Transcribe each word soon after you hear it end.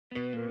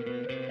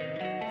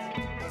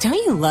Don't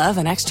you love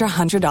an extra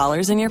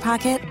 $100 in your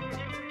pocket?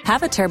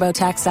 Have a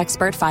TurboTax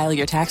expert file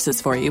your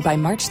taxes for you by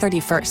March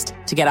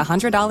 31st to get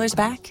 $100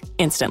 back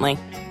instantly.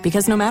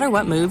 Because no matter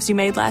what moves you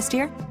made last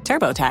year,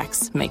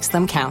 TurboTax makes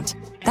them count.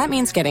 That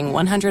means getting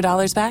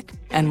 $100 back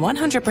and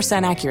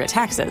 100% accurate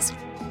taxes,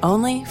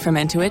 only from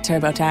Intuit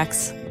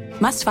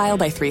TurboTax. Must file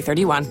by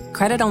 3/31.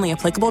 Credit only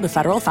applicable to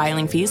federal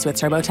filing fees with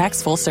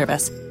TurboTax full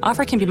service.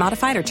 Offer can be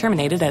modified or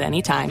terminated at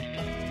any time.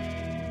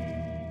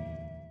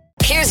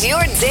 Here's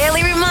your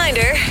daily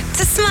reminder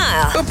to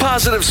smile. A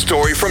positive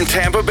story from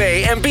Tampa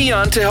Bay and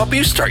beyond to help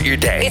you start your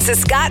day. It's a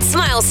Scott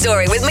Smile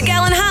Story with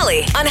Miguel and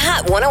Holly on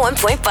Hot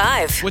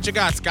 101.5. What you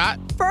got, Scott?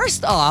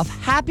 First off,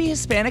 happy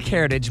Hispanic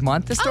Heritage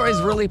Month. This story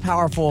is really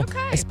powerful,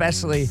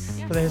 especially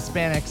for the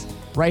Hispanics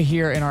right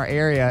here in our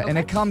area. And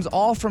it comes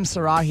all from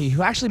Sarahi,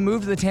 who actually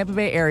moved to the Tampa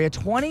Bay area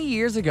 20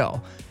 years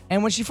ago.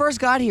 And when she first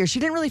got here,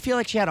 she didn't really feel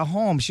like she had a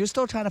home. She was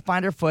still trying to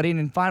find her footing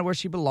and find where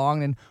she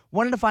belonged and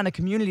wanted to find a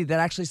community that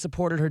actually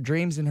supported her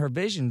dreams and her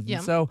visions. Yeah.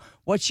 And so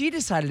what she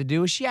decided to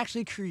do is she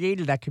actually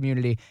created that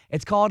community.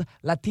 It's called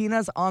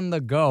Latinas on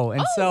the Go.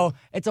 And so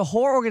it's a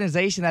whole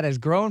organization that has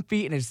grown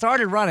feet and it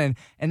started running.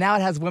 And now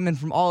it has women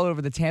from all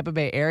over the Tampa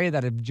Bay area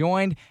that have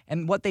joined.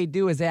 And what they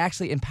do is they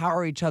actually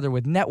empower each other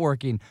with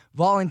networking,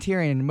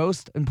 volunteering, and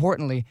most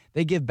importantly,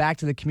 they give back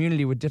to the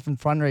community with different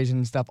fundraising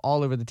and stuff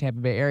all over the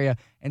Tampa Bay area.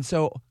 And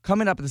so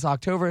coming up this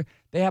October,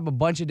 they have a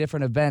bunch of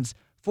different events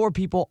for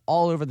people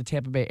all over the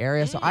Tampa Bay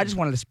area. So I just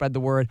wanted to spread the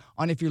word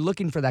on if you're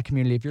looking for that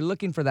community, if you're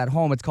looking for that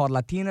home. It's called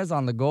Latinas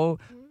on the Go,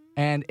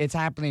 and it's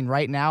happening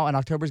right now, and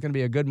October is going to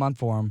be a good month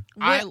for them.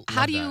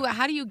 How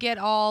do you get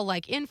all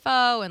like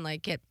info and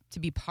like get to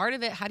be part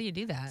of it? How do you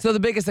do that? So the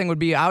biggest thing would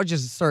be I would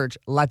just search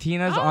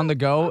Latinas on the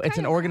Go. Okay. It's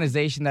an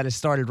organization that has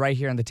started right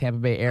here in the Tampa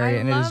Bay area,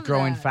 and it is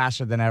growing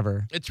faster than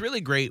ever. It's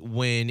really great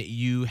when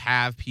you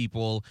have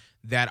people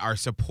that are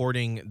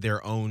supporting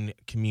their own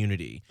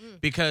community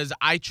because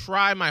I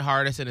try my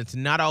hardest, and it's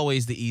not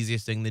always the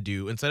easiest thing to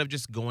do. Instead of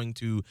just going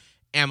to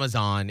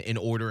Amazon and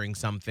ordering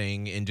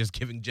something and just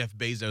giving Jeff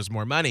Bezos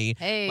more money,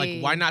 like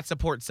why not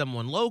support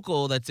someone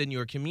local that's in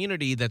your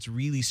community that's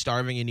really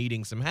starving and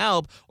needing some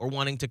help or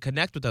wanting to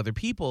connect with other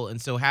people? And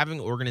so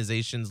having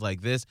organizations like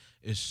this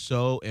is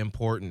so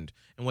important.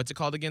 And what's it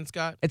called again,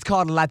 Scott? It's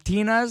called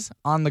Latinas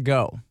on the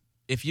Go.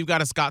 If you've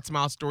got a Scott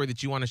Smile story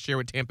that you want to share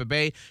with Tampa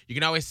Bay, you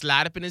can always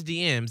slide up in his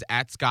DMs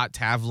at Scott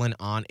Tavlin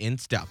on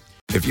Insta.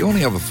 If you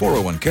only have a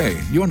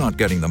 401k, you're not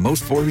getting the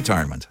most for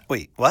retirement.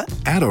 Wait, what?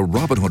 Add a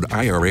Robinhood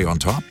IRA on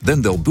top,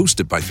 then they'll boost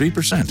it by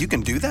 3%. You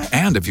can do that?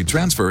 And if you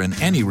transfer in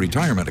any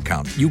retirement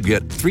account, you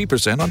get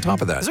 3% on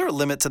top of that. Is there a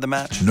limit to the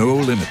match? No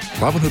limit.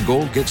 Robinhood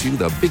Gold gets you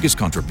the biggest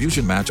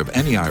contribution match of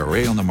any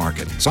IRA on the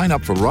market. Sign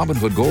up for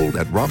Robinhood Gold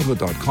at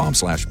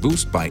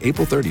Robinhood.com/boost by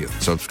April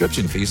 30th.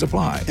 Subscription fees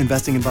apply.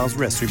 Investing involves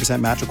risk. 3%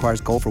 match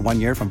requires gold for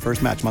 1 year from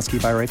first match. Must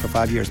keep IRA for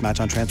 5 years. Match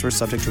on transfers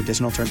subject to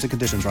additional terms and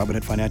conditions.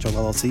 Robinhood Financial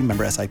LLC,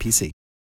 member SIPC.